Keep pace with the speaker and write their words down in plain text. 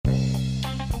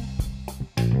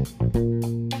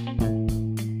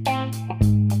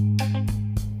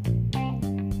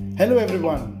Hello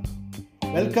everyone,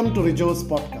 welcome to Rijo's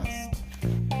podcast,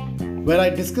 where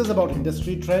I discuss about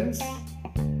industry trends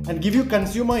and give you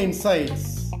consumer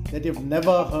insights that you've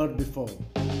never heard before.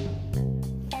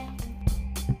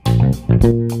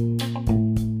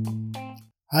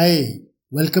 Hi,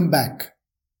 welcome back.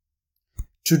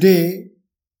 Today,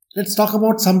 let's talk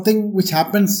about something which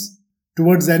happens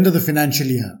towards the end of the financial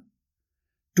year.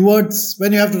 Towards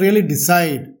when you have to really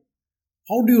decide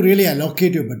how do you really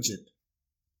allocate your budget.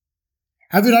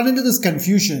 Have you run into this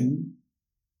confusion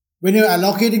when you're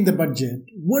allocating the budget?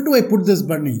 Where do I put this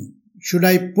money? Should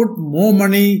I put more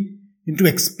money into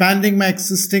expanding my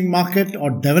existing market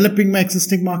or developing my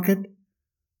existing market?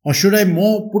 Or should I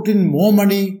put in more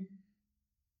money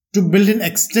to build in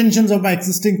extensions of my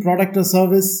existing product or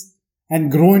service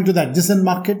and grow into the adjacent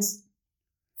markets?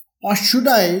 Or should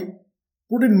I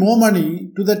put in more money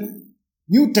to the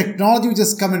new technology which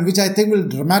has come in, which I think will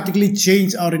dramatically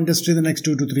change our industry in the next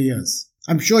 2 to 3 years?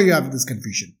 I'm sure you have this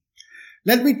confusion.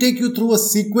 Let me take you through a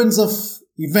sequence of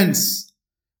events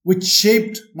which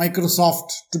shaped Microsoft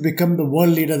to become the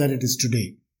world leader that it is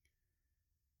today.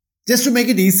 Just to make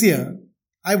it easier,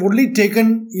 I've only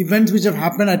taken events which have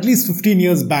happened at least 15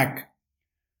 years back,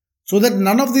 so that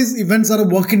none of these events are a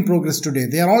work in progress today.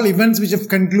 They are all events which have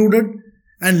concluded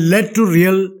and led to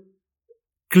real,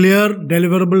 clear,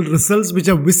 deliverable results which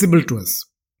are visible to us.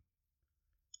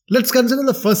 Let's consider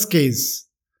the first case.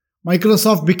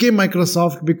 Microsoft became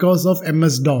Microsoft because of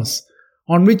MS-DOS,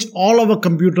 on which all our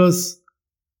computers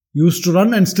used to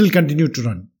run and still continue to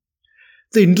run.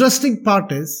 The interesting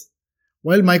part is,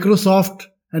 while Microsoft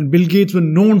and Bill Gates were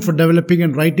known for developing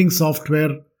and writing software,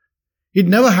 it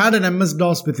never had an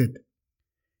MS-DOS with it.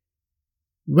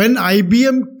 When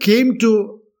IBM came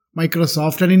to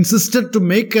Microsoft and insisted to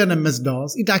make an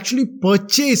MS-DOS, it actually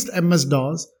purchased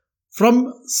MS-DOS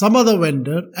from some other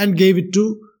vendor and gave it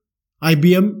to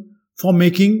IBM for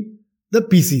making the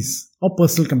PCs or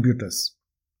personal computers.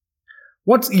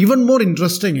 What's even more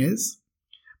interesting is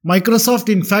Microsoft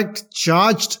in fact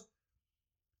charged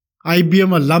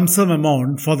IBM a lump sum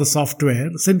amount for the software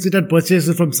since it had purchased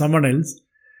it from someone else,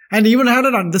 and even had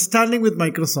an understanding with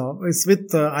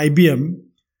IBM,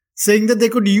 saying that they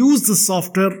could use the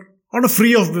software on a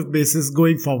free of basis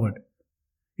going forward.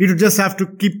 It would just have to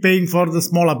keep paying for the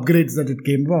small upgrades that it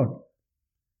came about.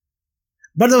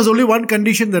 But there was only one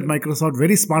condition that Microsoft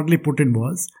very smartly put in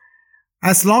was,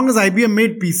 as long as IBM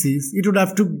made PCs, it would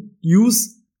have to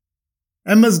use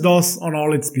MS-DOS on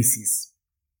all its PCs.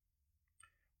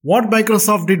 What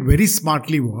Microsoft did very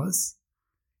smartly was,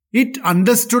 it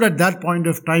understood at that point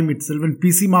of time itself, when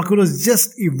PC market was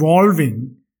just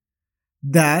evolving,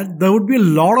 that there would be a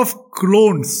lot of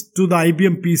clones to the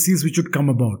IBM PCs which would come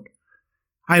about.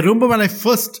 I remember when I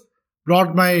first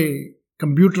brought my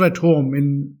computer at home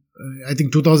in I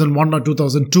think 2001 or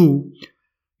 2002,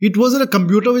 it wasn't a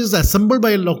computer which was assembled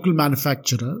by a local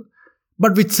manufacturer,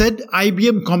 but which said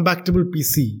IBM compatible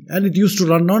PC, and it used to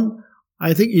run on,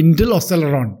 I think, Intel or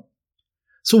Celeron.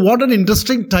 So what an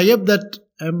interesting tie-up that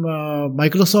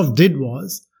Microsoft did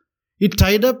was, it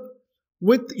tied up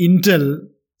with Intel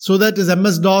so that his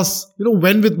MS-DOS,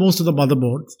 went with most of the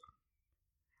motherboards.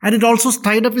 And it also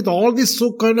tied up with all these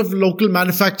kind of local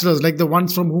manufacturers, like the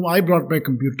ones from whom I brought my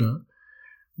computer,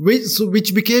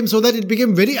 which became so that it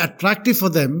became very attractive for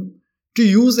them to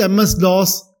use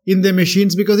MS-DOS in their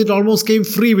machines because it almost came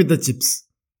free with the chips.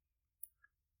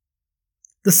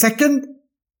 The second,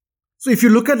 so if you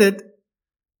look at it,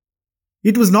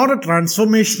 it was not a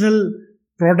transformational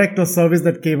product or service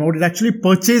that came out. It actually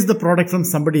purchased the product from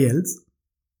somebody else.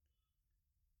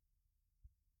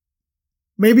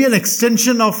 Maybe an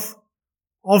extension of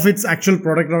its actual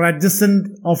product or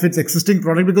adjacent of its existing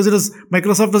product, because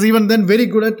Microsoft was even then very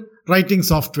good at writing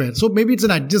software. So maybe it's an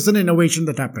adjacent innovation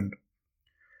that happened.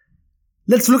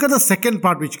 Let's look at the second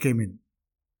part which came in.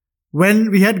 When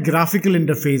we had graphical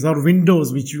interface or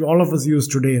Windows, which all of us use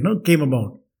today, came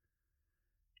about.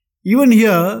 Even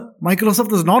here,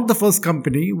 Microsoft was not the first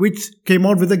company which came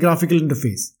out with a graphical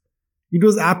interface. It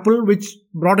was Apple which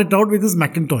brought it out with its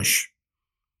Macintosh.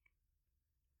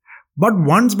 But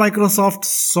once Microsoft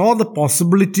saw the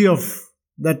possibility of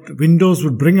that Windows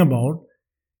would bring about,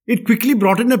 it quickly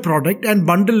brought in a product and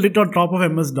bundled it on top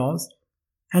of MS-DOS.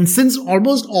 And since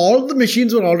almost all the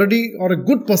machines were already, or a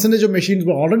good percentage of machines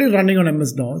were already running on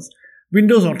MS-DOS,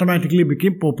 Windows automatically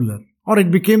became popular. Or it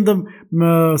became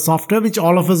the software which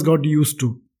all of us got used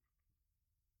to.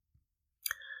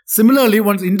 Similarly,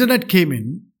 once internet came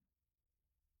in,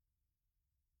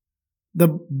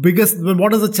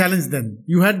 what is the challenge then?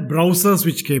 You had browsers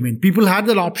which came in. People had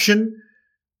that option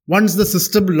once the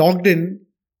system logged in,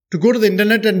 to go to the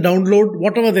internet and download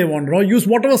whatever they wanted or use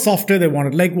whatever software they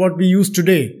wanted, like what we use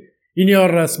today in your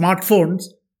smartphones.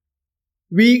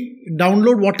 We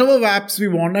download whatever apps we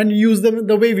want and use them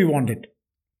the way we want it.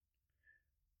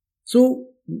 So,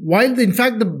 while in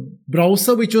fact the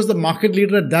browser, which was the market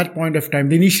leader at that point of time,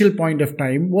 the initial point of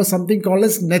time, was something called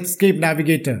as Netscape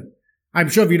Navigator. I'm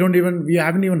sure we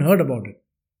haven't even heard about it.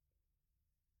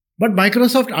 But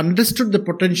Microsoft understood the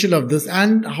potential of this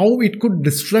and how it could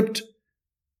disrupt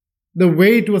the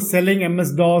way it was selling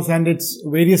MS-DOS and its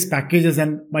various packages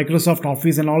and Microsoft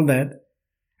Office and all that,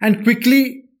 and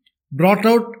quickly brought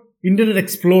out Internet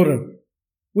Explorer,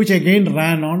 which again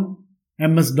ran on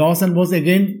MS-DOS and was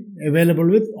again available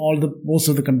with most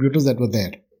of the computers that were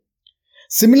there.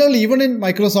 Similarly, even in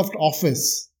Microsoft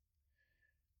Office,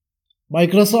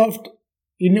 Microsoft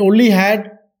only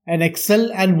had an Excel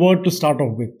and Word to start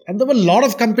off with. And there were a lot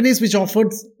of companies which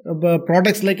offered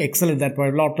products like Excel at that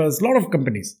point, a lot of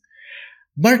companies.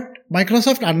 But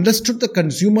Microsoft understood the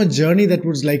consumer journey that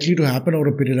was likely to happen over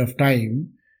a period of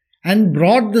time and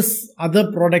brought this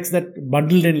other products that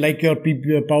bundled in, like your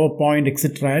PowerPoint,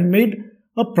 etc., and made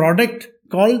a product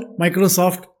called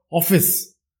Microsoft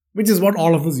Office, which is what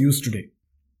all of us use today.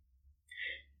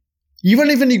 Even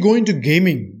if when you go into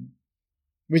gaming,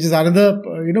 which is another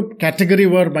category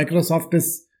where Microsoft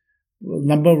is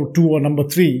number 2 or number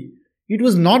 3, it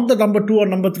was not the number 2 or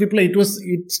number 3 player.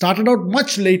 It started out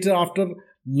much later after a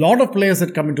lot of players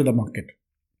had come into the market.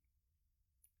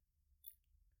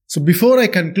 So before I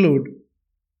conclude,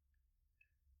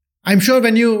 I'm sure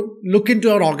when you look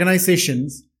into our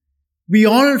organizations, we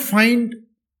all find,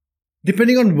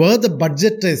 depending on where the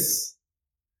budget is,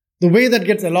 the way that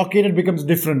gets allocated becomes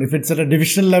different. If it's at a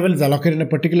divisional level, it's allocated in a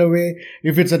particular way.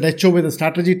 If it's an HO with a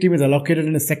strategy team, it's allocated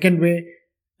in a second way,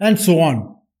 and so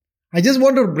on. I just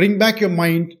want to bring back your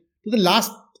mind to the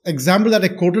last example that I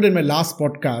quoted in my last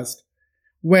podcast,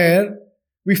 where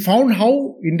we found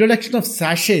how introduction of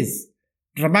sachets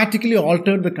dramatically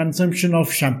altered the consumption of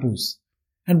shampoos.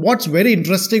 And what's very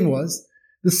interesting was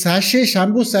the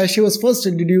shampoo sachet was first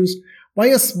introduced by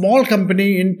a small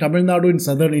company in Tamil Nadu in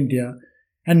southern India,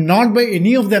 and not by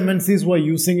any of the MNCs who are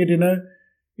using it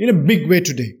in a big way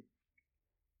today.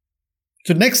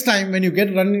 So next time when you get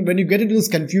into this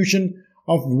confusion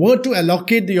of where to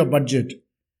allocate your budget,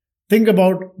 think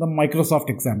about the Microsoft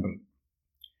example.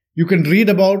 You can read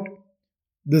about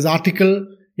this article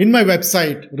in my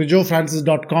website,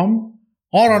 rijofrancis.com,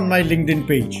 or on my LinkedIn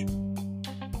page.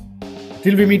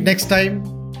 Till we meet next time,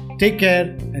 take care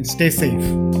and stay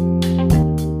safe.